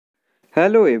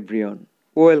Hello everyone,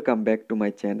 welcome back to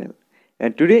my channel.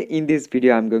 And today in this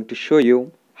video I'm going to show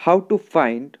you how to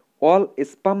find all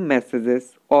spam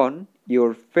messages on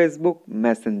your Facebook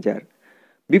Messenger.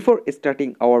 Before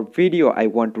starting our video, I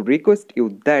want to request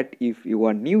you that if you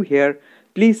are new here,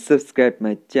 please subscribe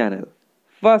my channel.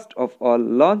 First of all,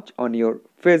 launch on your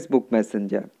Facebook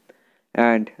Messenger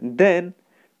and then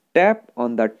tap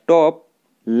on the top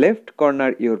left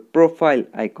corner your profile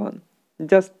icon.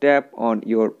 Just tap on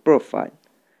your profile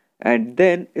and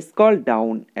then scroll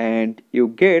down and you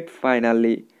get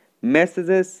finally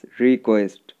messages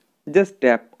request. Just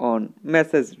tap on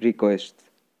message requests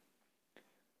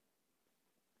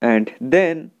and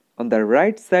then on the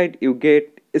right side you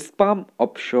get spam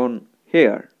option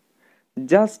here.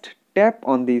 Just tap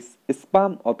on this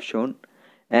spam option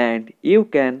and you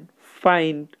can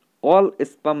find all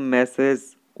spam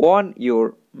messages on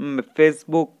your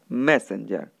Facebook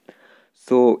Messenger.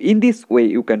 So in this way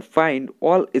you can find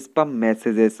all spam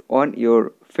messages on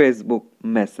your Facebook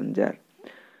Messenger.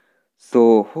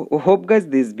 So hope guys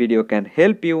this video can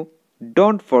help you.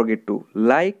 Don't forget to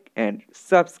like and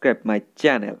subscribe my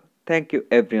channel. Thank you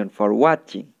everyone for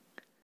watching.